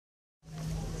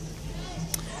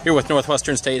Here with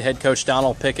Northwestern State head coach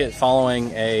Donald Pickett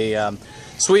following a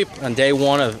sweep on day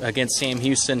one against Sam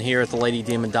Houston here at the Lady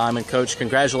Demon Diamond. Coach,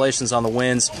 congratulations on the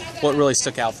wins. What really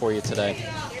stuck out for you today?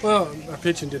 Well, our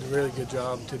pitching did a really good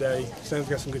job today. Sam's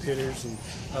got some good hitters,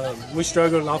 and we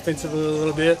struggled offensively a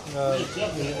little bit in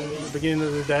the beginning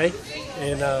of the day,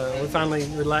 and we finally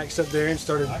relaxed up there and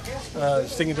started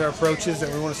sticking to our approaches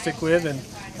that we want to stick with, and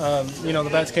the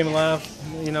bats came alive.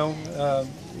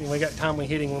 We got timely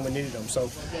hitting when we needed them. So,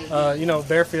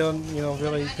 Bearfield,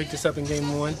 really picked us up in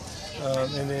game one.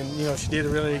 And then, she did it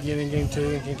really again in game two,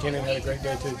 and Kincannon had a great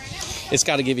day too. It's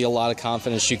got to give you a lot of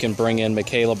confidence. You can bring in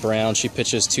Michaela Brown. She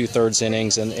pitches 2/3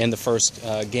 innings in the first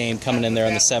game, coming in there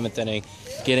in the 7th inning,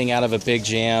 getting out of a big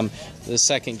jam. The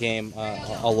second game,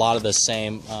 a lot of the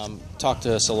same. Talk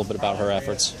to us a little bit about her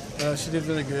efforts. She did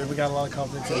really good. We got a lot of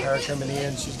confidence in her coming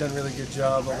in. She's done a really good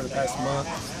job over the past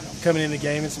month, coming in the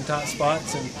game in some tight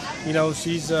spots, and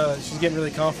she's getting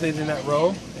really confident in that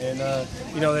role, and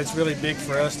that's really big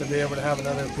for us to be able to have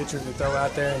another pitcher to throw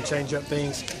out there and change up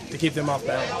things to keep them off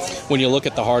balance. When you look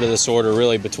at the heart of this order,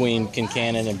 really between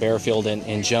Kincannon and Bearfield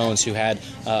and Jones, who had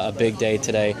a big day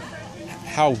today,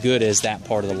 how good is that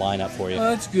part of the lineup for you?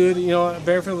 It's good.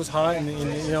 Bearfield was hot, and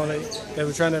they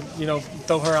were trying to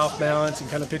throw her off balance and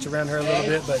kind of pitch around her a little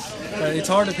bit. But it's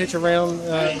hard to pitch around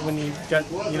when you got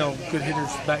good hitters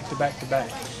back to back to back.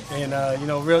 And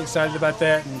real excited about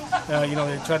that. And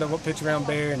they tried to pitch around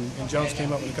Bear, and Jones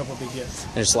came up with a couple of big hits.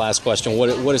 And just last question: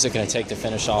 what is it going to take to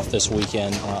finish off this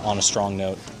weekend on a strong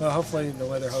note? Well, hopefully the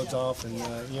weather holds off, and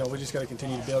we just got to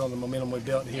continue to build on the momentum we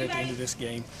built here at the end of this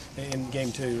game, in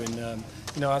game two.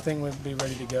 And I think we'll be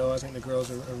ready to go. I think the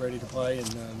girls are ready to play,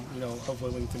 and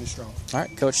hopefully we can finish strong. All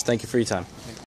right, Coach. Thank you for your time.